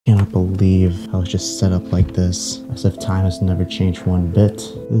Cannot believe how it's just set up like this, as if time has never changed one bit.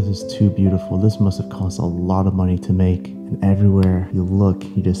 This is too beautiful. This must have cost a lot of money to make. And everywhere you look,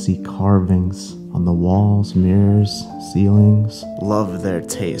 you just see carvings on the walls, mirrors, ceilings. Love their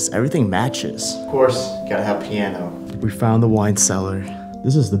taste. Everything matches. Of course, gotta have piano. We found the wine cellar.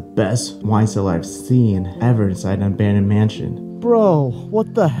 This is the best wine cellar I've seen ever inside an abandoned mansion. Bro,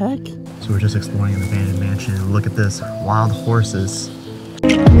 what the heck? So we're just exploring an abandoned mansion. Look at this, wild horses.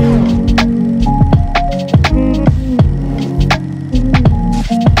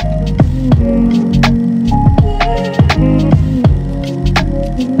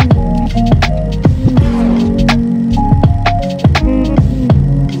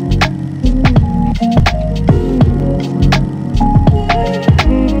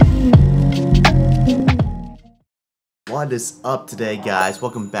 What is up today, guys?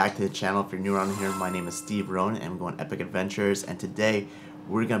 Welcome back to the channel. If you're new around here, my name is Ronin and I'm going epic adventures, and today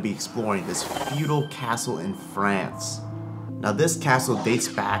we're going to be exploring this feudal castle in France. Now this castle dates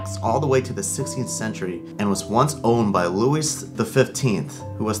back all the way to the 16th century and was once owned by Louis XV,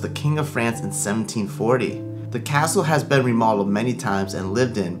 who was the King of France in 1740. The castle has been remodeled many times and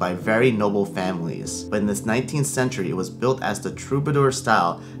lived in by very noble families, but in this 19th century it was built as the troubadour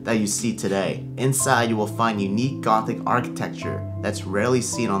style that you see today. Inside you will find unique gothic architecture that's rarely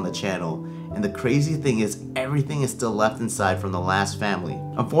seen on the channel, and the crazy thing is everything is still left inside from the last family.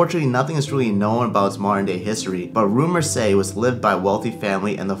 Unfortunately, nothing is really known about its modern day history, but rumors say it was lived by a wealthy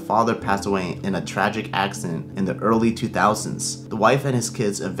family and the father passed away in a tragic accident in the early 2000s. The wife and his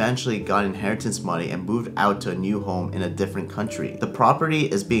kids eventually got inheritance money and moved out to a new home in a different country. The property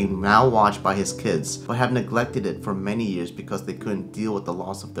is being now watched by his kids, but have neglected it for many years because they couldn't deal with the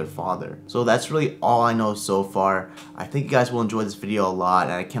loss of their father. So that's really all I know so far. I think you guys will enjoy this video a lot,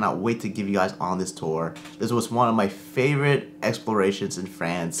 and I cannot wait to give you guys on this tour. This was one of my favorite explorations in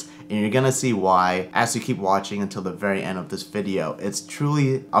France, and you're gonna see why as you keep watching until the very end of this video. It's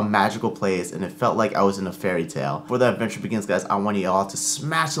truly a magical place and it felt like I was in a fairy tale. Before the adventure begins, guys, I want you all to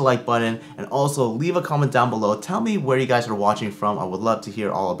smash the like button and also leave a comment down below. Tell me where you guys are watching from. I would love to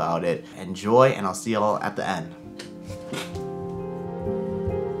hear all about it. Enjoy, and I'll see y'all at the end.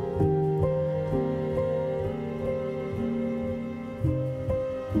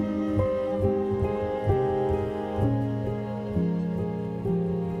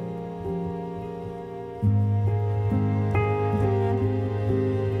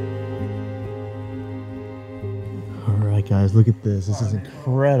 Alright guys, look at this. This is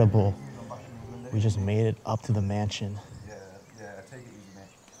incredible. We just made it up to the mansion.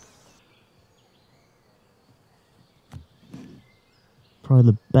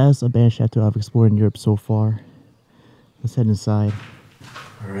 Probably the best abandoned chateau I've explored in Europe so far. Let's head inside.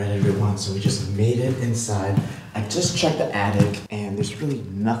 Alright everyone, so we just made it inside. I just checked the attic and there's really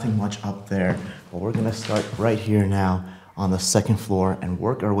nothing much up there. But we're gonna start right here now on the second floor and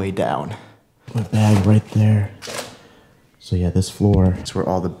work our way down. My bag right there. So yeah, this floor is where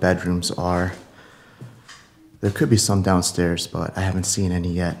all the bedrooms are. There could be some downstairs, but I haven't seen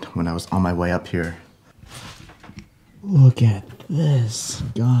any yet when I was on my way up here. Look at this,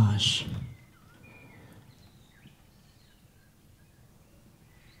 gosh.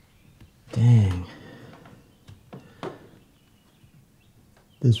 Dang.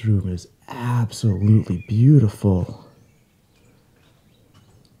 This room is absolutely beautiful.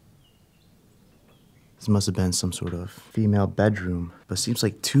 This must have been some sort of female bedroom, but it seems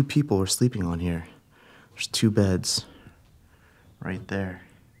like two people were sleeping on here. There's two beds right there.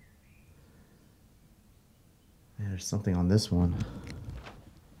 Yeah, there's something on this one.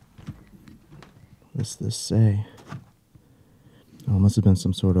 What's this say? Oh, it must have been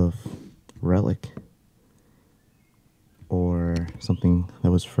some sort of relic or something that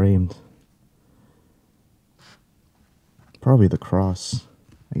was framed. Probably the cross.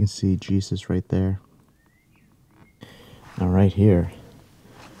 I can see Jesus right there. Now right here,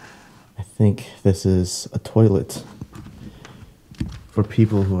 I think this is a toilet for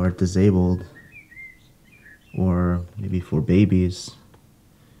people who are disabled or maybe for babies.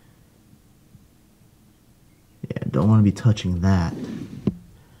 Yeah, don't want to be touching that.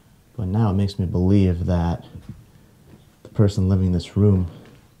 But now it makes me believe that the person living in this room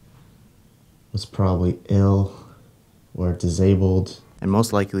was probably ill or disabled, and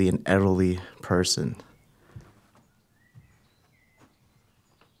most likely an elderly person.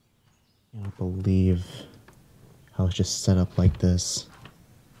 I can't believe how it's just set up like this,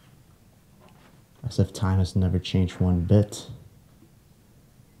 as if time has never changed one bit.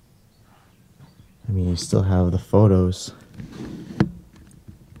 I mean, you still have the photos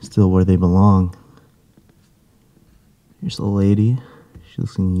still where they belong. Here's the lady. She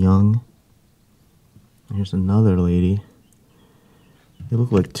looks young. And here's another lady. They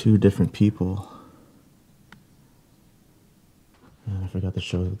look like two different people. And I forgot to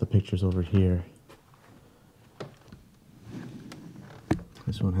show the pictures over here.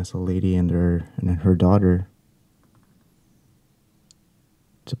 This one has a lady and her daughter.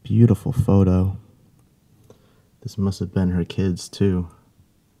 It's a beautiful photo. This must have been her kids too.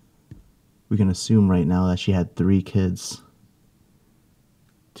 We can assume right now that she had 3 kids.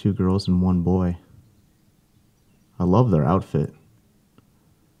 2 girls and 1 boy. I love their outfit.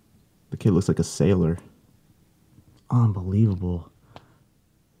 The kid looks like a sailor. Unbelievable.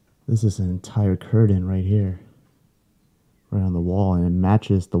 This is an entire curtain right here. Right on the wall, and it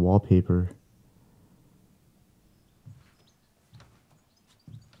matches the wallpaper.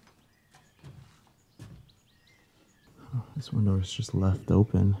 Oh, this window is just left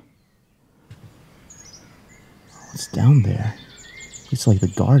open. What's down there? It's like the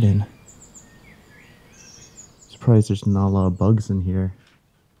garden. Surprised there's not a lot of bugs in here.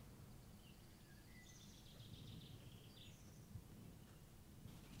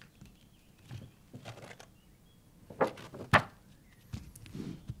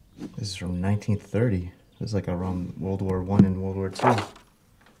 This is from 1930. This is like around World War I and World War II.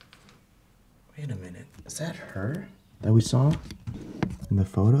 Wait a minute. Is that her that we saw in the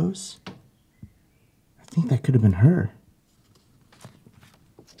photos? I think that could have been her.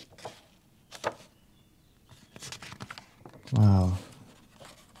 Wow.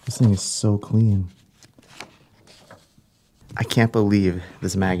 This thing is so clean. I can't believe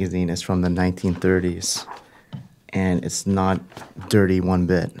this magazine is from the 1930s and it's not dirty one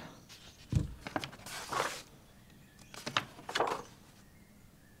bit.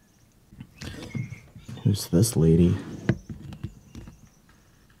 Who's this lady?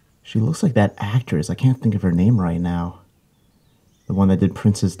 She looks like that actress. I can't think of her name right now. The one that did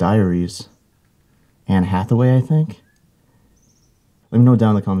Princess Diaries. Anne Hathaway, I think. Let me know down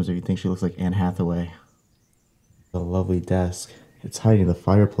in the comments if you think she looks like Anne Hathaway. A lovely desk. It's hiding the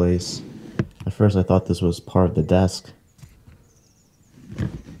fireplace. At first I thought this was part of the desk.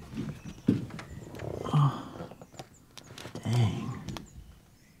 Oh, dang.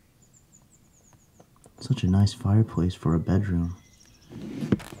 Such a nice fireplace for a bedroom.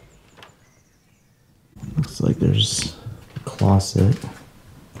 Looks like there's a closet.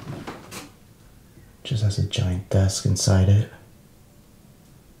 Just has a giant desk inside it.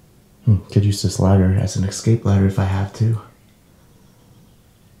 Could use this ladder as an escape ladder if I have to.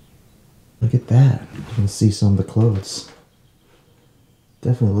 Look at that. You can see some of the clothes.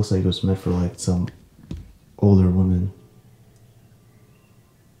 Definitely looks like it was meant for like some older women.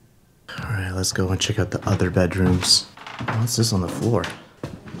 Alright, let's go and check out the other bedrooms. What's this on the floor?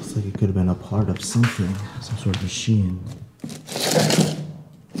 Looks like it could have been a part of something. Some sort of machine.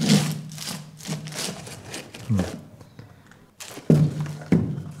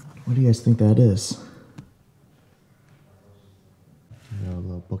 What do you guys think that is? We got a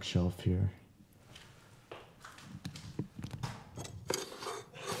little bookshelf here.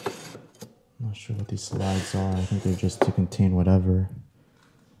 Not sure what these slides are. I think they're just to contain whatever.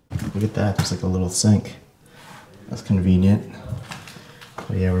 Look at that, there's like a little sink. That's convenient.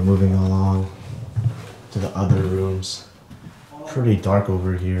 But yeah, we're moving along to the other rooms. Pretty dark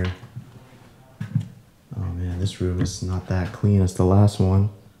over here. Oh man, this room is not that clean as the last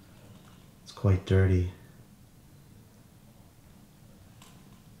one. It's quite dirty.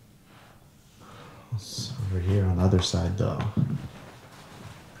 It's over here on the other side though. It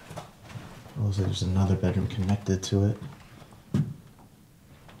looks like there's another bedroom connected to it.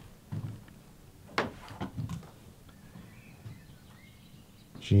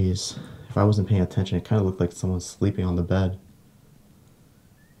 Jeez, if I wasn't paying attention, it kind of looked like someone's sleeping on the bed.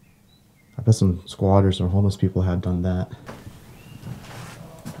 I bet some squatters or homeless people have done that.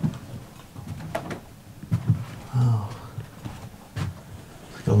 Oh,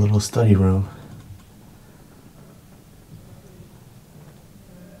 like a little study room.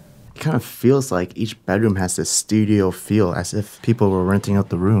 It kind of feels like each bedroom has this studio feel, as if people were renting out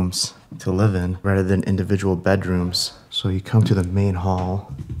the rooms to live in rather than individual bedrooms. So you come to the main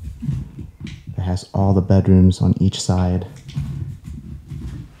hall that has all the bedrooms on each side.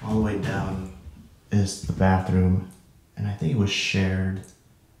 All the way down is the bathroom, and I think it was shared.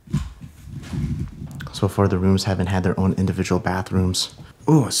 So far the rooms haven't had their own individual bathrooms.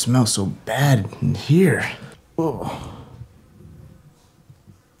 Oh, it smells so bad in here. Oh,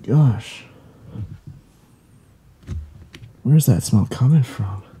 gosh. Where's that smell coming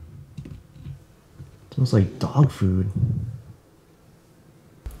from? It smells like dog food.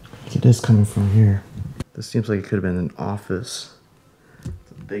 It is coming from here. This seems like it could have been an office.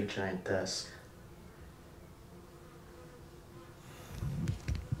 big giant desk.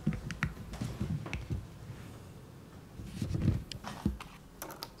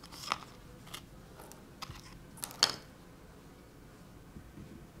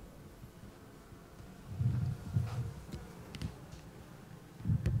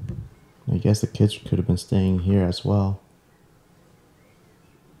 I guess the kids could have been staying here as well.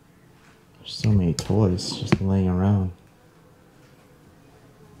 There's so many toys just laying around.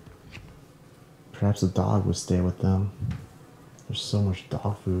 Perhaps the dog would stay with them. There's so much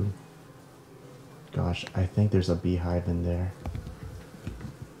dog food. Gosh, I think there's a beehive in there.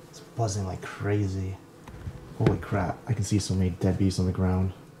 It's buzzing like crazy. Holy crap, I can see so many dead bees on the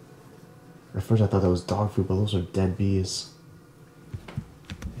ground. At first I thought that was dog food, but those are dead bees.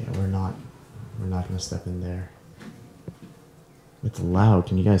 Yeah, we're not gonna step in there. It's loud,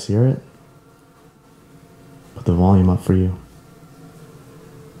 can you guys hear it? Put the volume up for you.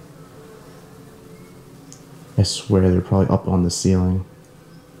 I swear they're probably up on the ceiling.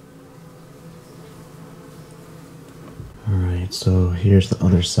 Alright, so here's the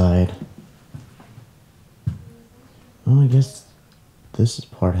other side. Oh, I guess this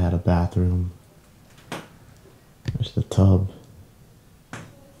part had a bathroom. There's the tub.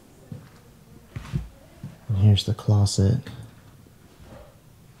 And here's the closet.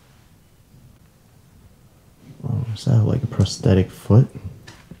 Oh, is that like a prosthetic foot?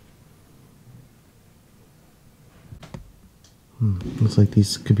 Looks like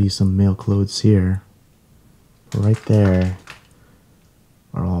these could be some male clothes here. But right there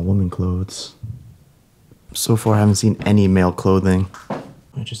are all women clothes. So far I haven't seen any male clothing.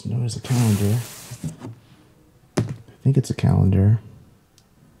 I just noticed a calendar. I think it's a calendar.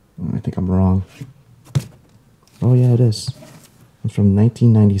 I think I'm wrong. Oh yeah, it is. It's from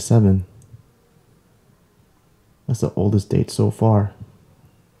 1997. That's the oldest date so far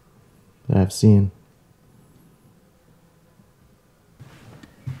that I've seen.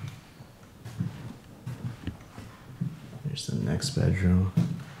 Here's the next bedroom.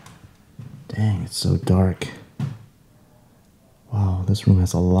 Dang, it's so dark. Wow, this room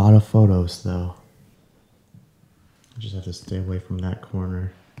has a lot of photos though. I just have to stay away from that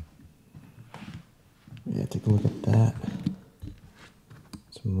corner. Yeah, take a look at that.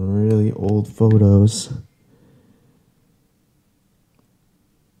 Some really old photos.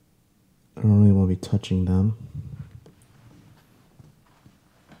 I don't really want to be touching them.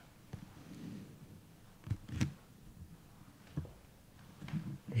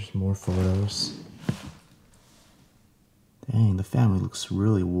 There's more photos. Dang, the family looks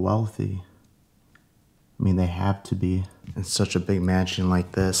really wealthy. I mean, they have to be in such a big mansion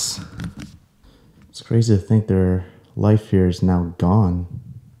like this. It's crazy to think their life here is now gone.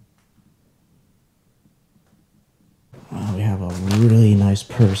 Wow, we have a really nice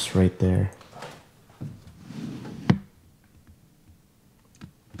purse right there.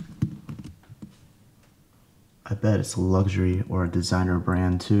 I bet it's a luxury or a designer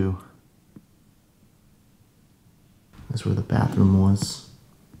brand too. That's where the bathroom was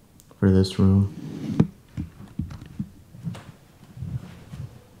for this room.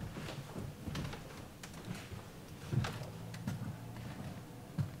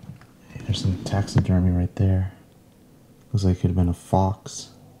 Hey, there's some taxidermy right there. Looks like it could have been a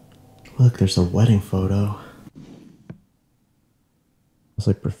fox. Look, there's a wedding photo. Looks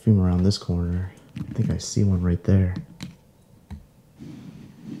like perfume around this corner. I think I see one right there.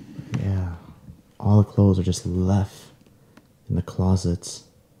 Yeah, all the clothes are just left in the closets.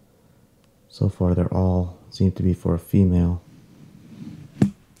 So far, they're all seem to be for a female.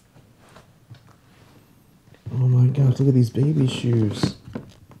 Oh my gosh, look at these baby shoes.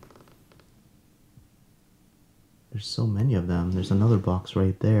 There's so many of them. There's another box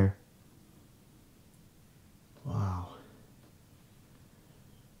right there. Wow.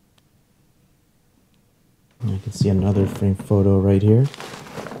 I can see another frame photo right here.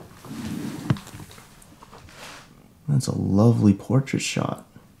 That's a lovely portrait shot.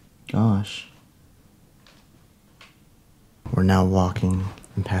 Gosh. We're now walking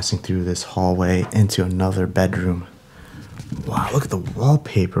and passing through this hallway into another bedroom. Wow, look at the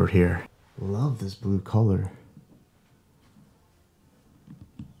wallpaper here. Love this blue color.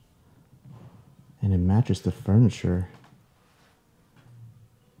 And it matches the furniture.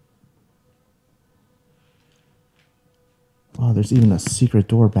 Wow, there's even a secret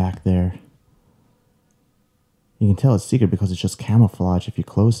door back there. You can tell it's secret because it's just camouflage if you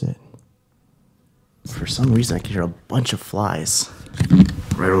close it. For some reason, I can hear a bunch of flies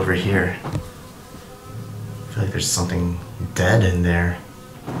right over here. I feel like there's something dead in there.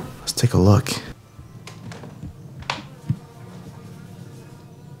 Let's take a look.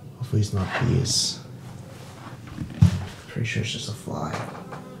 Hopefully it's not bees. Pretty sure it's just a fly.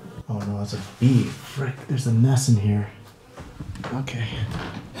 Oh no, it's a bee. Frick, there's a mess in here. Okay.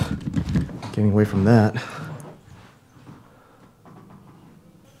 Getting away from that.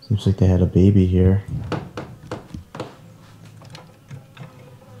 Seems like they had a baby here.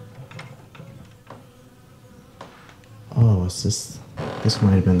 Oh, it's this. This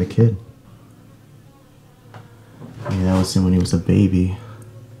might have been the kid. Yeah, that was him when he was a baby.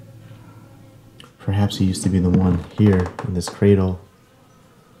 Perhaps he used to be the one here in this cradle.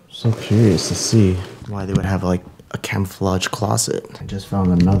 So curious to see why they would have like a camouflage closet. I just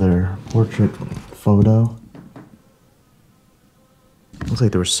found another portrait photo. Looks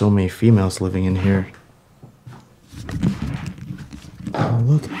like there were so many females living in here. Oh,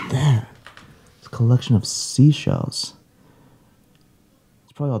 look at that. It's a collection of seashells.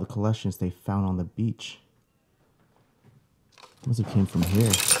 It's probably all the collections they found on the beach. Must have came from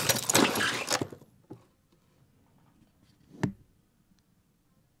here.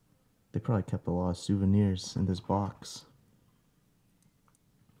 They probably kept a lot of souvenirs in this box.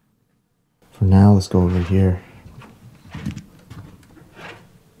 For now, let's go over here.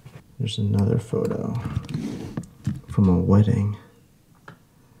 There's another photo from a wedding.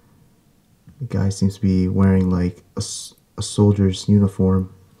 The guy seems to be wearing like a soldier's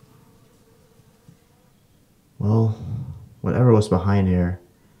uniform. Well, whatever was behind here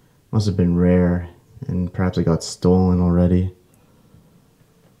must have been rare, and perhaps it got stolen already.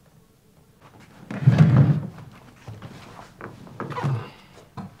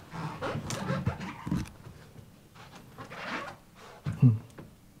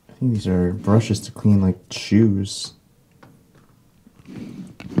 I think these are brushes to clean like shoes.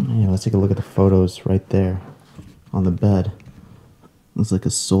 Yeah, let's take a look at the photos right there on the bed. Looks like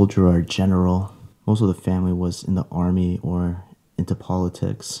a soldier or a general. Most of the family was in the army or into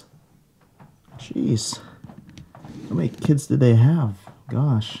politics. Jeez. How many kids did they have?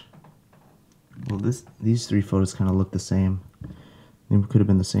 Gosh. Well, these three photos kind of look the same. Maybe it could have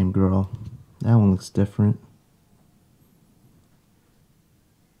been the same girl. That one looks different.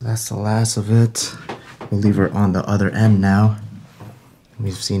 That's the last of it. We'll leave her on the other end now.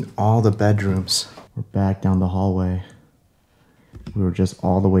 We've seen all the bedrooms. We're back down the hallway. We were just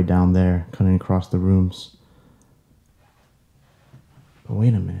all the way down there, cutting across the rooms. But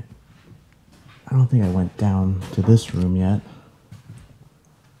wait a minute. I don't think I went down to this room yet.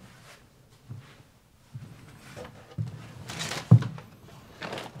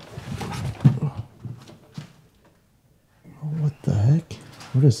 Oh, what the heck?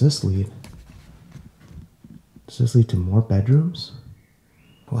 Where does this lead? Does this lead to more bedrooms?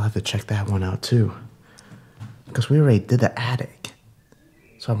 We'll have to check that one out too. Because we already did the attic.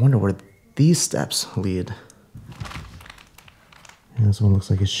 So I wonder where these steps lead. And this one looks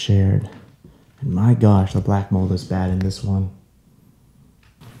like it's shared. And my gosh, the black mold is bad in this one.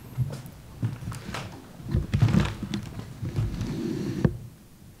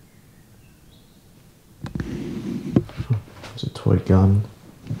 It's a toy gun.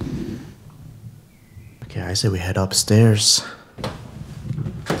 Okay, I say we head upstairs.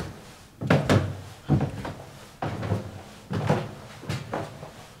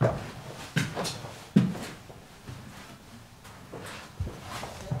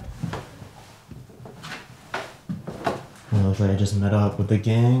 Looks like I just met up with the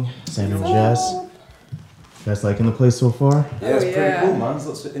gang, Sam and Jess. You guys liking the place so far? Yeah, it's pretty cool, man. There's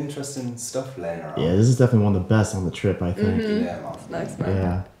lots of interesting stuff laying around. Yeah, this is definitely one of the best on the trip, I think. Yeah, man. Nice, man.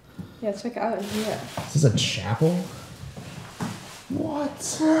 Yeah. Yeah, check it out in here. Is this a chapel?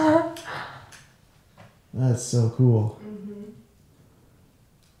 What? That's so cool.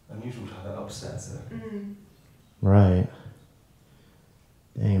 Unusual to have that upstairs, though. Right.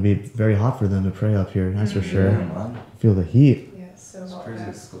 Dang, it'd be very hot for them to pray up here, that's for sure. Yeah, man. Feel the heat. Yeah, it's so It's hot. crazy.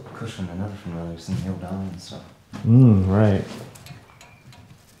 It's got cushion and everything, really. Some heel down and stuff. Right.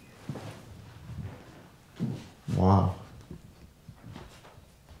 Wow.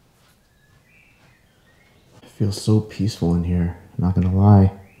 It feels so peaceful in here, not gonna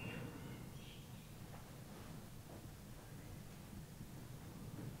lie.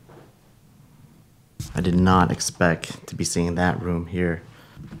 I did not expect to be seeing that room here.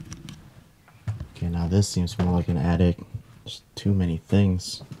 Okay, now this seems more like an attic. There's too many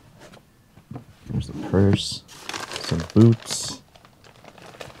things. There's the purse, some boots.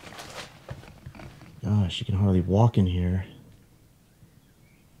 Gosh, you can hardly walk in here.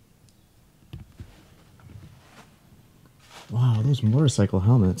 Wow, are those motorcycle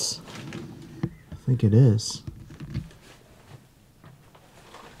helmets? I think it is.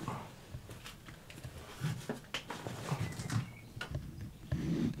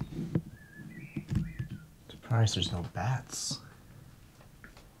 surprised there's no bats.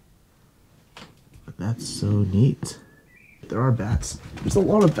 But that's so neat. There are bats. There's a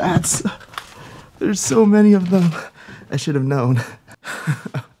lot of bats. There's so many of them. I should have known.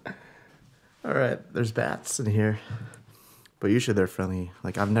 Alright, there's bats in here. But usually they're friendly.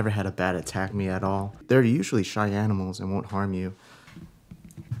 Like, I've never had a bat attack me at all. They're usually shy animals and won't harm you.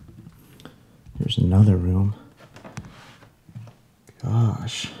 Here's another room.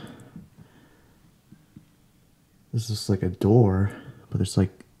 Gosh. This is like a door, but there's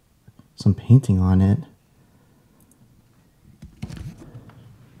like some painting on it.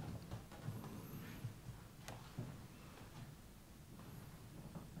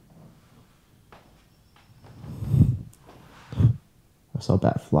 I saw a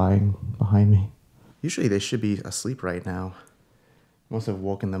bat flying behind me. Usually they should be asleep right now. Must have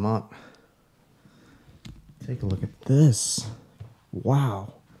woken them up. Take a look at this.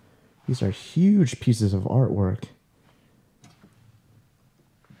 Wow. These are huge pieces of artwork.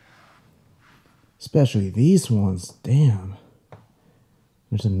 Especially these ones. Damn.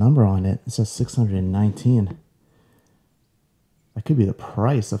 There's a number on it. It says 619. That could be the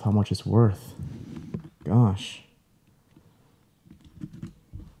price of how much it's worth. Gosh.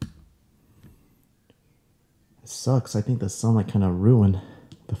 It sucks. I think the sunlight kind of ruined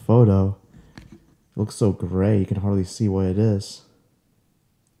the photo. It looks so gray, you can hardly see what it is.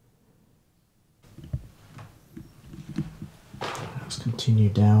 Let's continue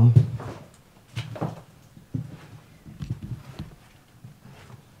down.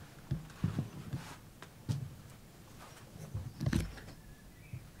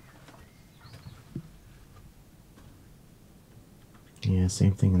 Yeah,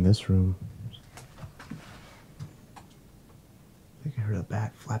 same thing in this room. I think I heard a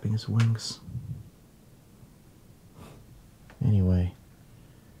bat flapping his wings. Anyway.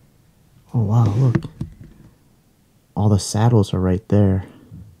 Oh wow, look. All the saddles are right there.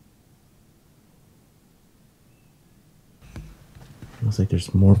 Looks like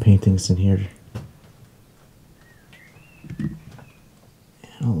there's more paintings in here. And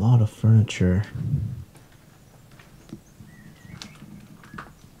a lot of furniture.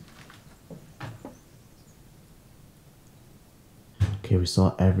 Okay, we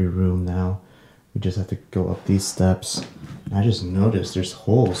saw every room now. We just have to go up these steps. I just noticed there's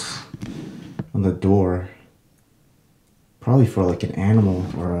holes on the door. Probably for like an animal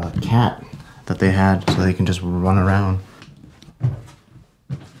or a cat that they had so they can just run around.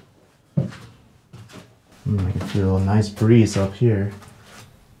 I can feel a nice breeze up here.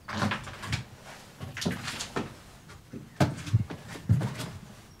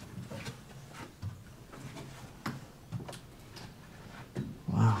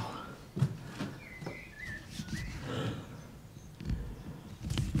 Wow.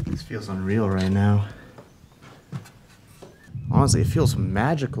 This feels unreal right now. Honestly, it feels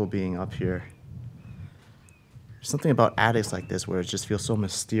magical being up here. There's something about attics like this where it just feels so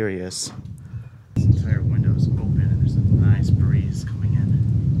mysterious. This entire window is open and there's a nice breeze coming in.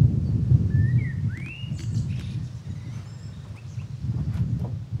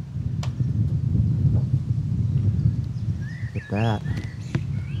 Look at that.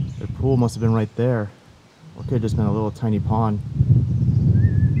 The pool must have been right there. Or it could have just been a little tiny pond.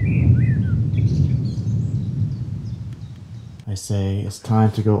 I say it's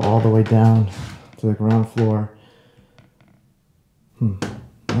time to go all the way down to the ground floor.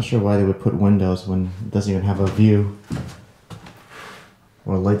 Not sure why they would put windows when it doesn't even have a view.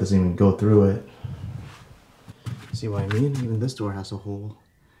 Or light doesn't even go through it. See what I mean? Even this door has a hole.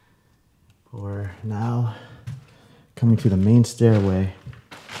 We're now coming to the main stairway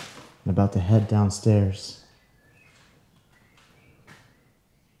and about to head downstairs.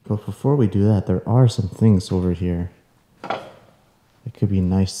 But before we do that, there are some things over here. It could be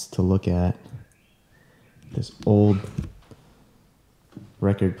nice to look at. This old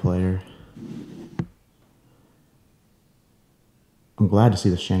record player. I'm glad to see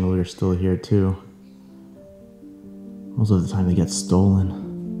the chandelier still here too. Most of the time they get stolen.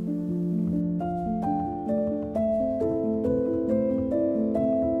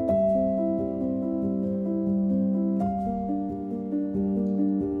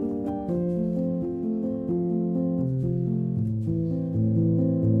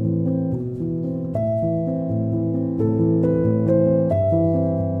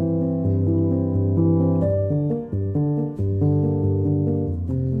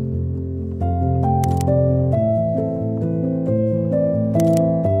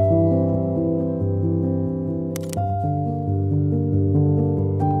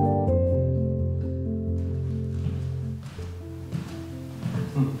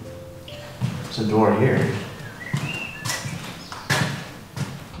 There's a door here.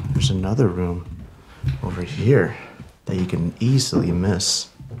 another room over here that you can easily miss.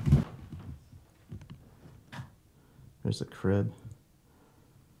 There's a crib.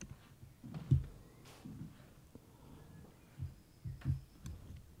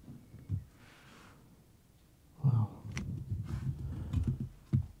 Wow.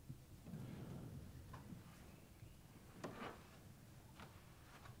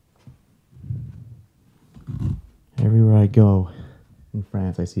 Everywhere I go in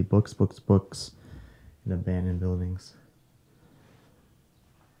France, I see books, books, books in abandoned buildings.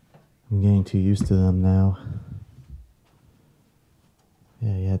 I'm getting too used to them now.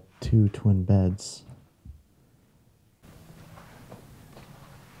 Yeah, you had 2 twin beds.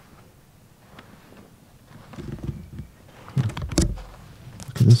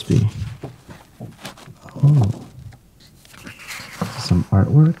 What could this be? Oh, some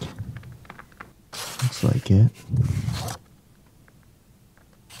artwork? Looks like it.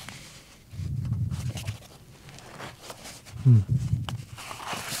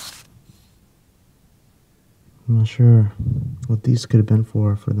 I'm not sure what these could have been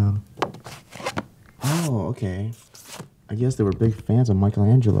for them. Oh, okay. I guess they were big fans of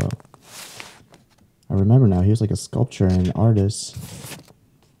Michelangelo. I remember now, he was like a sculptor and an artist.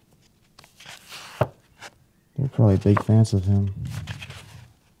 They're probably big fans of him.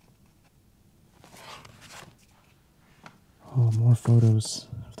 Oh, more photos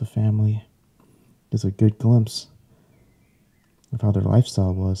of the family. There's a good glimpse of how their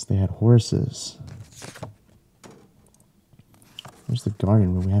lifestyle was. They had horses. There's the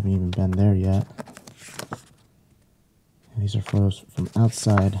garden room. We haven't even been there yet. And these are photos from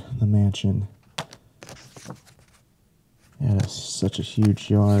outside the mansion. It had such a huge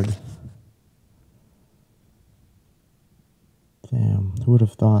yard. Damn, who would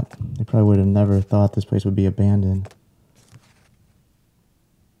have thought? They probably would have never thought this place would be abandoned.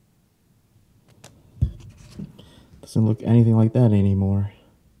 Doesn't look anything like that anymore.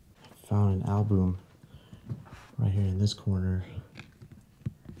 I found an album right here in this corner.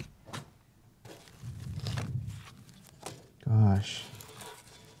 Gosh,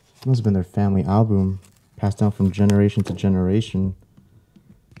 it must have been their family album, passed down from generation to generation.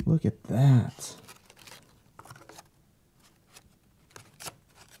 Look at that.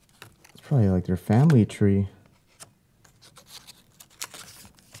 It's probably like their family tree.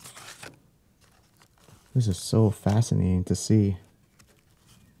 This is so fascinating to see.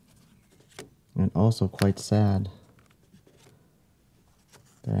 And also quite sad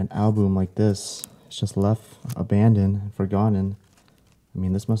that an album like this is just left abandoned and forgotten. I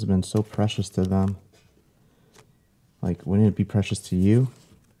mean, this must have been so precious to them. Like, wouldn't it be precious to you?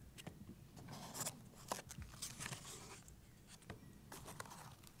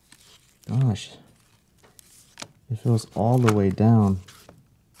 Gosh, it goes all the way down.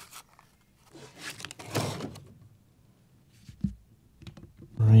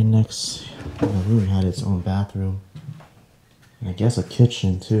 Right next, the room had its own bathroom. And I guess a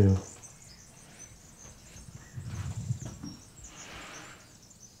kitchen too.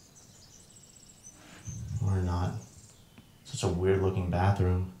 Or not. Such a weird looking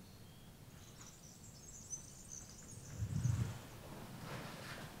bathroom.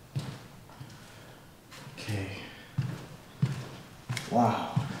 Okay.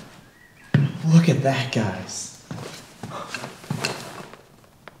 Wow. Look at that, guys.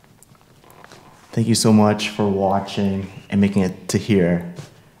 Thank you so much for watching and making it to here.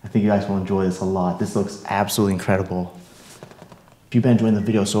 I think you guys will enjoy this a lot. This looks absolutely incredible. If you've been enjoying the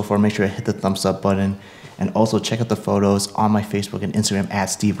video so far, make sure to hit the thumbs up button and also check out the photos on my Facebook and Instagram at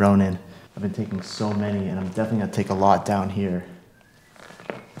Steve Ronin. I've been taking so many and I'm definitely gonna take a lot down here.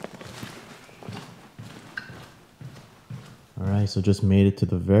 Alright, so just made it to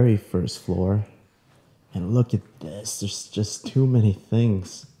the very first floor. And look at this, there's just too many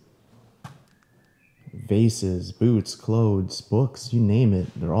things. Vases, boots, clothes, books, you name it,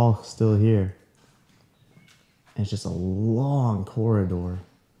 they're all still here. And it's just a long corridor.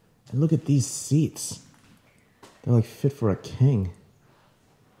 And look at these seats. They're like fit for a king.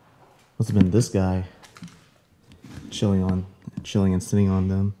 Must have been this guy chilling and sitting on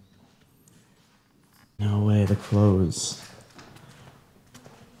them. No way, the clothes.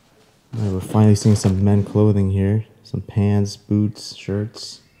 Alright, we're finally seeing some men clothing here. Some pants, boots,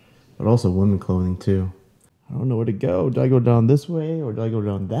 shirts. But also women clothing too. I don't know where to go. Do I go down this way or do I go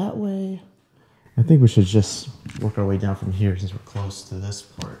down that way? I think we should just work our way down from here since we're close to this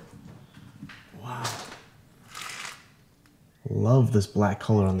part. Wow. Love this black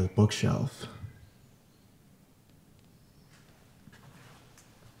color on this bookshelf.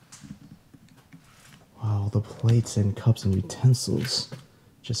 Wow, the plates and cups and utensils.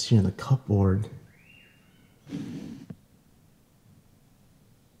 Just here in the cupboard.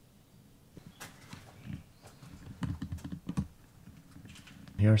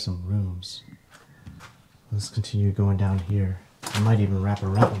 Here are some rooms. Let's continue going down here. I might even wrap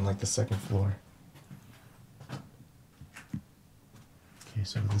around like the second floor. Okay,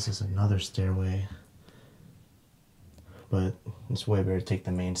 so this is another stairway. But it's way better to take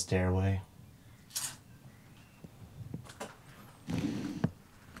the main stairway.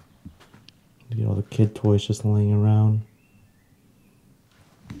 Look at all the kid toys just laying around.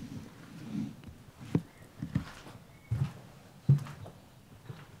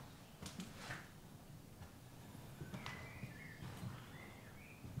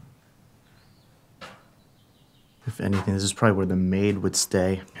 If anything, this is probably where the maid would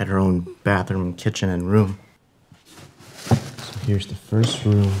stay. Had her own bathroom, kitchen, and room. So here's the first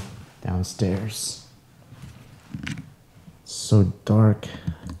room downstairs. It's so dark.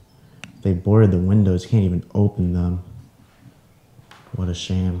 They boarded the windows, can't even open them. What a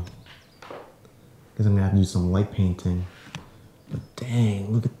shame. Guess I'm gonna have to do some light painting. But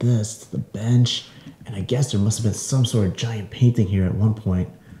dang, look at this, the bench. And I guess there must have been some sort of giant painting here at one point.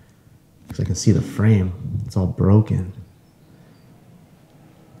 Because I can see the frame, it's all broken.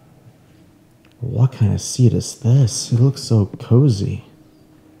 What kind of seat is this? It looks so cozy.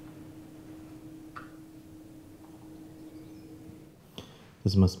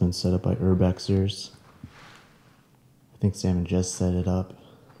 This must have been set up by urbexers. I think Sam and Jess set it up.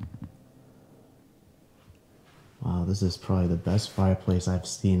 Wow, this is probably the best fireplace I've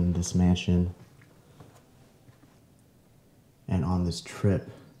seen in this mansion. And on this trip.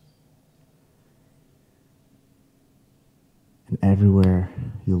 And everywhere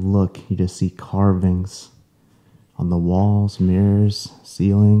you look, you just see carvings on the walls, mirrors,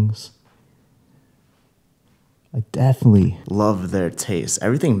 ceilings. I definitely love their taste.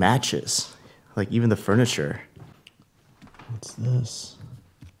 Everything matches, like even the furniture. What's this?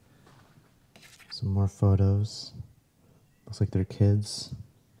 Some more photos. Looks like they're kids.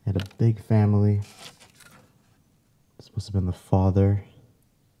 They had a big family. This must have been the father.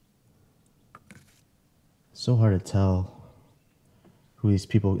 So hard to tell who these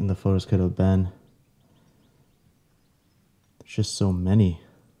people in the photos could have been. There's just so many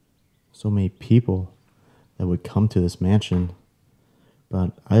people that would come to this mansion,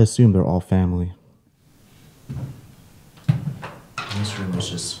 but I assume they're all family. This room is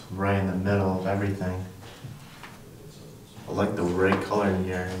just right in the middle of everything. I like the red color in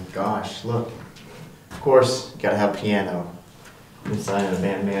here, and gosh, look. Of course, you gotta have piano inside an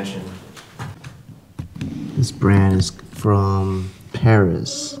abandoned mansion. This brand is from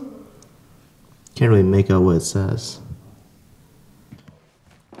Paris. Can't really make out what it says.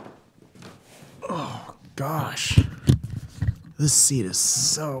 Oh gosh, this seat is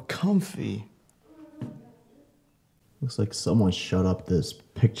so comfy. Looks like someone shut up this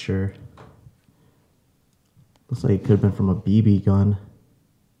picture. Looks like it could have been from a BB gun.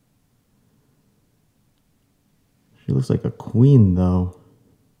 She looks like a queen though.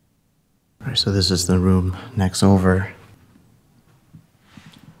 Alright, so this is the room next over.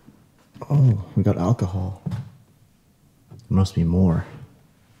 Oh, we got alcohol. There must be more.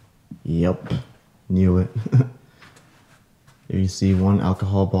 Yep, knew it. If you see one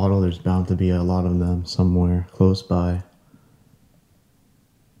alcohol bottle, there's bound to be a lot of them somewhere close by.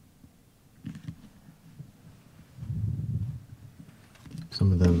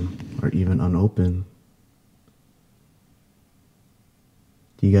 Some of them are even unopened.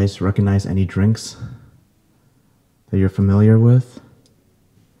 Do you guys recognize any drinks that you're familiar with?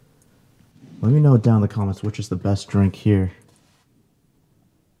 Let me know down in the comments which is the best drink here.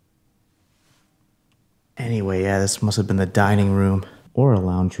 Anyway, yeah, this must have been the dining room or a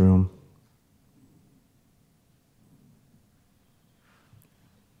lounge room.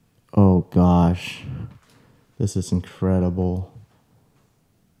 Oh gosh, this is incredible.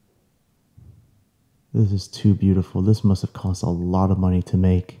 This is too beautiful. This must have cost a lot of money to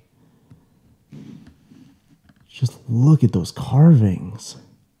make. Just look at those carvings.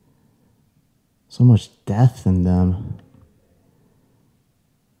 So much depth in them.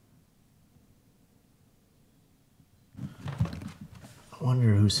 I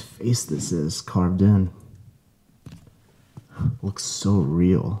wonder whose face this is carved in. Looks so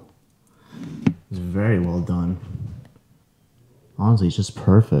real. It's very well done. Honestly, it's just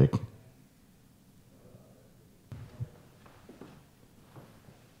perfect.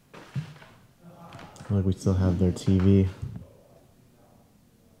 Like we still have their TV.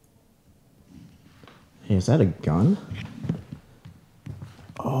 Hey, is that a gun?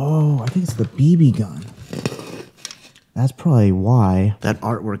 Oh, I think it's the BB gun. That's probably why that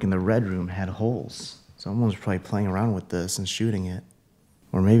artwork in the red room had holes. Someone was probably playing around with this and shooting it.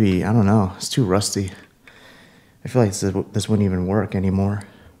 Or maybe, I don't know, it's too rusty. I feel like this wouldn't even work anymore.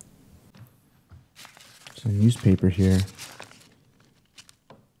 There's a newspaper here.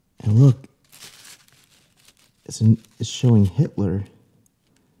 And look, it's showing Hitler.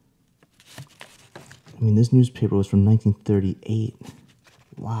 I mean, this newspaper was from 1938.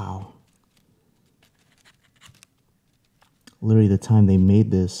 Wow. Literally the time they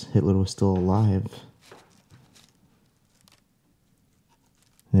made this, Hitler was still alive.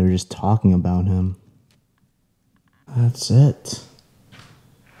 They were just talking about him. That's it.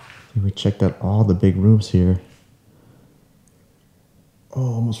 I think we checked out all the big rooms here.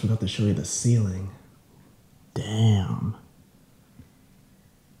 Oh, almost forgot to show you the ceiling. Damn.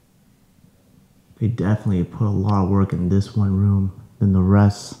 They definitely put a lot of work in this one room than the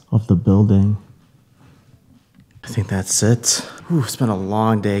rest of the building. I think that's it. Whew, it's been a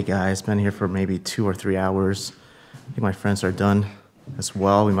long day, guys. Been here for maybe 2 or 3 hours. I think my friends are done as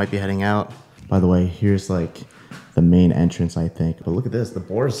well. We might be heading out. By the way, here's like the main entrance, I think. But look at this, the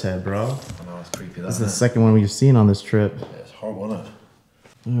boar's head, bro. I know, it's creepy. This is the second one we've seen on this trip. Yeah, it's horrible, isn't it?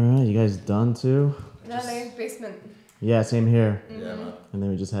 All right, you guys done too? No, like basement. Yeah, same here. Yeah, man. And then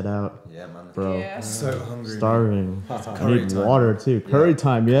we just head out. Yeah, man. Bro, Yeah. So hungry. starving. I Curry need time. water too. Curry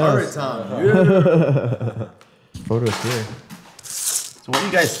time, yes. time. Yeah. Photos here. So what do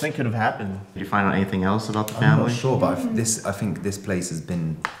you guys think could have happened? Did you find out anything else about the I'm family? not sure, but I think this place has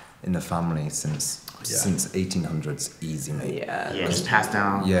been in the family since 1800s, easy, mate. Yeah. Yeah, just passed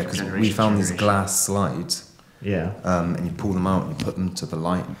down. Yeah, because generation we to found these generation. glass slides, Yeah. and you pull them out and you put them to the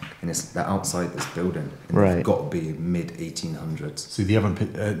light, and they're outside this building. And Right. They've got to be mid 1800s. See, they even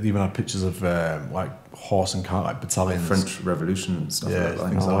had pictures of like horse and cart, like battalions. French Revolution and stuff Yeah, like that.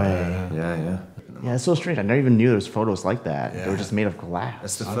 things No like way. that. Yeah, yeah. Yeah, it's so strange. I never even knew there was photos like that. They were Yeah. just made of glass.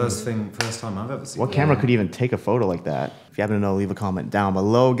 That's the first time I've ever seen. What it. camera could even take a photo like that? If you happen to know, leave a comment down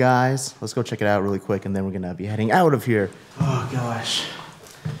below, guys. Let's go check it out really quick, and then we're gonna be heading out of here. Oh gosh,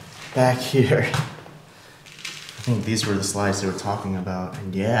 back here. I think these were the slides they were talking about,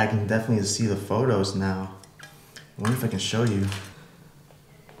 and yeah, I can definitely see the photos now. I wonder if I can show you.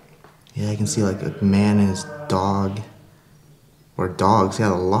 Yeah, I can see like a man and his dog, or dogs. He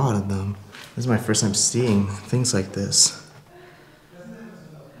had a lot of them. This is my first time seeing things like this.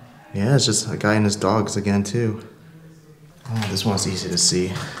 Yeah, it's just a guy and his dogs again too. Oh, this one's easy to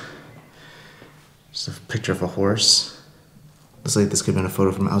see. Just a picture of a horse. Looks like this could have been a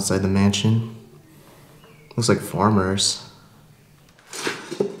photo from outside the mansion. Looks like farmers.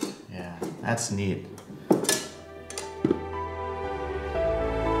 Yeah, that's neat.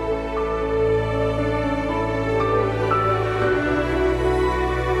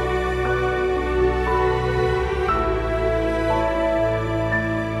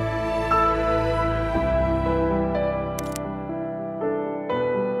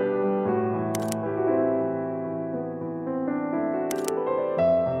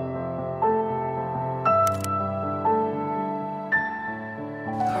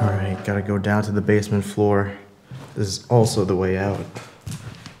 Alright, gotta go down to the basement floor. This is also the way out.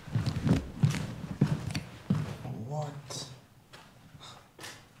 What?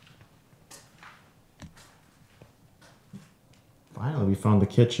 Finally, we found the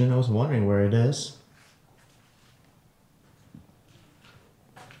kitchen. I was wondering where it is.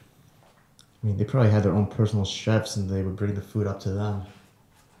 I mean, they probably had their own personal chefs and they would bring the food up to them.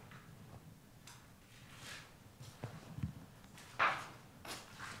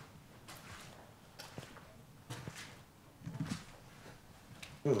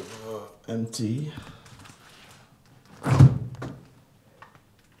 Empty.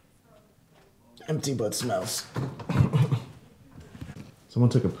 Empty but smells. Someone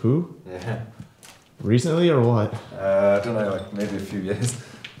took a poo? Yeah. Recently or what? I don't know, like maybe a few years.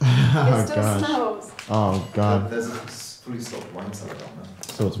 Oh It still gosh. smells. Oh god. There's a fully stocked wine cellar down there.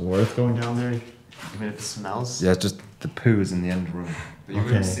 So it's worth going down there? Even if it smells? Yeah, just the poo is in the end room. But you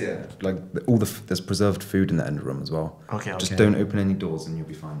Okay. won't see it. Like there's preserved food in the end room as well. Okay, Just okay. don't open any doors and you'll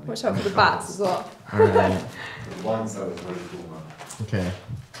be fine. Watch out for the bats as well. Alright. The wine cellar is really cool, man. Okay.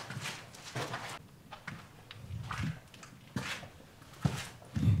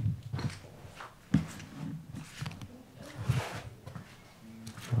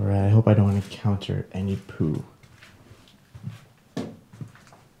 Alright, I hope I don't encounter any poo.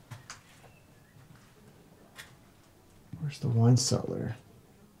 Where's the wine cellar?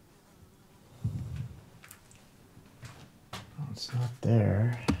 Oh, it's not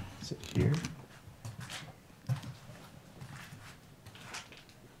there. Is it here?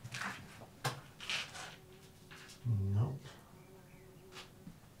 Nope.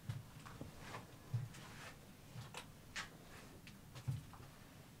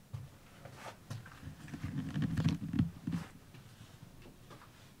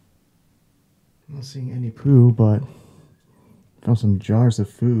 Not seeing any poo, but found some jars of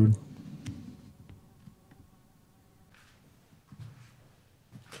food.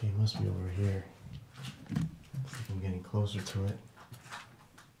 Okay, it must be over here. Looks like I'm getting closer to it.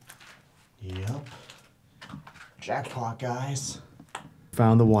 Yep. Jackpot, guys.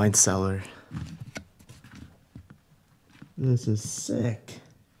 Found the wine cellar. This is sick.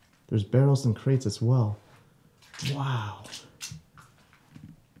 There's barrels and crates as well. Wow.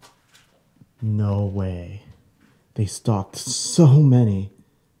 No way. They stocked so many.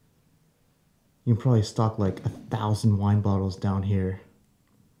 You can probably stock like 1,000 wine bottles down here.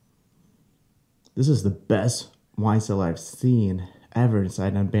 This is the best wine cellar I've seen ever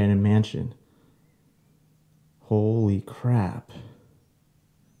inside an abandoned mansion. Holy crap.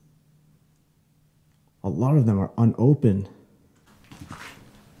 A lot of them are unopened.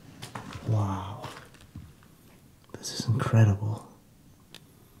 Wow. This is incredible.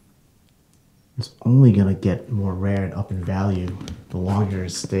 It's only gonna get more rare and up in value the longer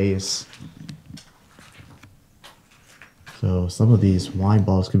it stays. So some of these wine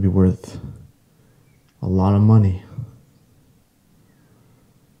bottles could be worth a lot of money.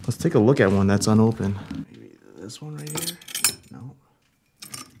 Let's take a look at one that's unopened. Maybe this one right here? No.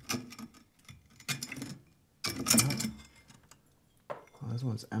 Oh, this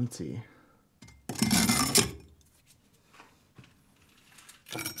one's empty.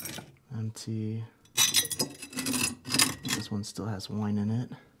 Empty. This one still has wine in it.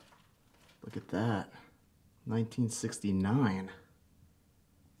 Look at that. 1969.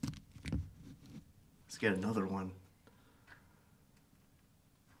 Let's get another one.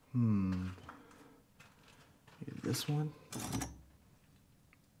 Maybe this one.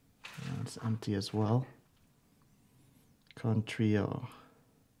 It's empty as well. Contrio.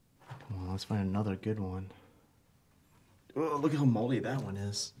 Come on, let's find another good one. Oh, look how moldy that one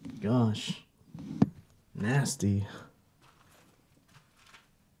is. Gosh. Nasty.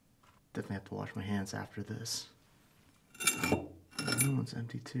 Definitely have to wash my hands after this. That one's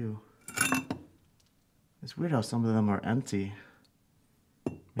empty too. It's weird how some of them are empty.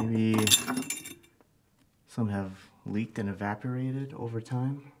 Maybe some have leaked and evaporated over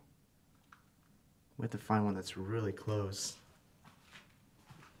time. We have to find one that's really close.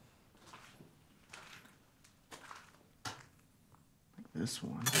 This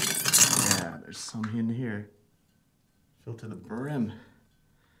one. Yeah, there's some in here. Filled to the brim.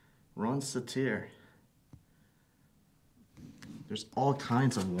 Ron Satir. There's all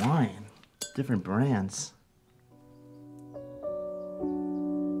kinds of wine. Different brands.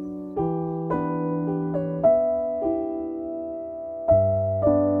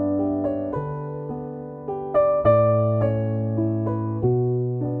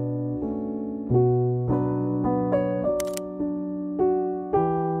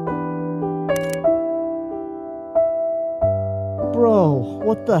 Bro,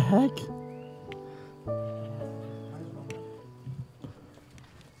 what the heck?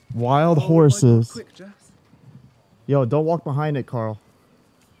 Wild horses. Yo, don't walk behind it, Carl.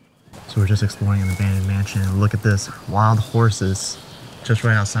 So we're just exploring an abandoned mansion. Look at this. Wild horses. Just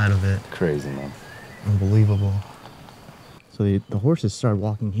right outside of it. Crazy, man. Unbelievable. So the horses started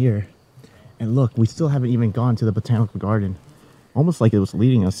walking here. And look, we still haven't even gone to the botanical garden. Almost like it was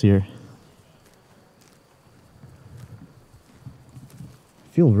leading us here.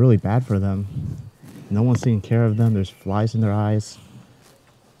 I feel really bad for them. No one's taking care of them. There's flies in their eyes.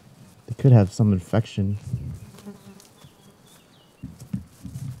 They could have some infection.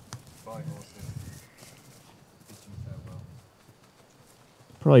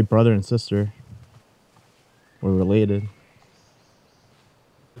 Probably brother and sister. Or related.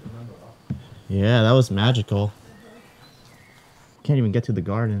 Yeah, that was magical. Can't even get to the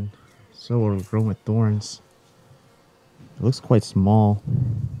garden. So overgrown with thorns. It looks quite small.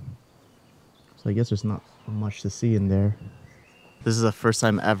 So I guess there's not much to see in there. This is the first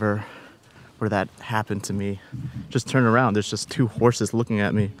time ever where that happened to me. Just turn around, there's just two horses looking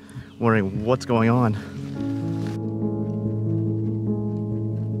at me, wondering what's going on.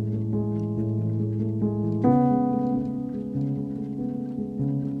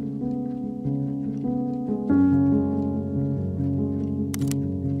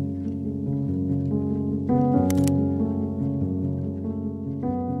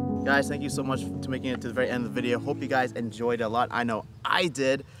 Guys, thank you so much for making it to the very end of the video. Hope you guys enjoyed it a lot. I know I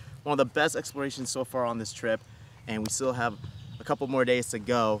did. One of the best explorations so far on this trip, and we still have a couple more days to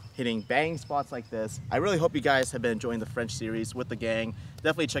go, hitting bang spots like this. I really hope you guys have been enjoying the French series with the gang.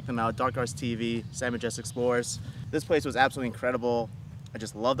 Definitely check them out, Dark Arts TV, Sam Majestic Explores. This place was absolutely incredible. I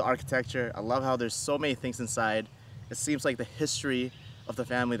just love the architecture. I love how there's so many things inside. It seems like the history of the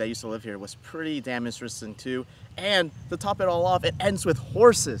family that used to live here was pretty damn interesting too. And to top it all off, it ends with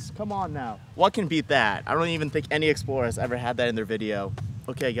horses. Come on now. What can beat that? I don't even think any explorer has ever had that in their video.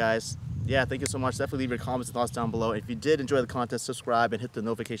 Okay guys, yeah, thank you so much. Definitely leave your comments and thoughts down below. If you did enjoy the content, subscribe and hit the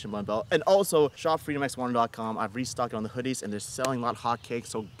notification bell. And also, shop freedomx1.com. I've restocked on the hoodies and they're selling a lot of hotcakes,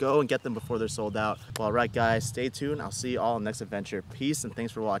 so go and get them before they're sold out. Well, alright guys, stay tuned. I'll see you all in the next adventure. Peace and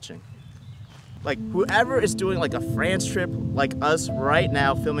thanks for watching. Like, whoever is doing like a France trip like us right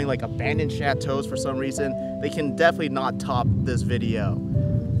now, filming like abandoned chateaus for some reason, they can definitely not top this video.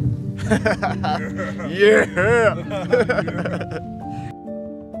 Yeah!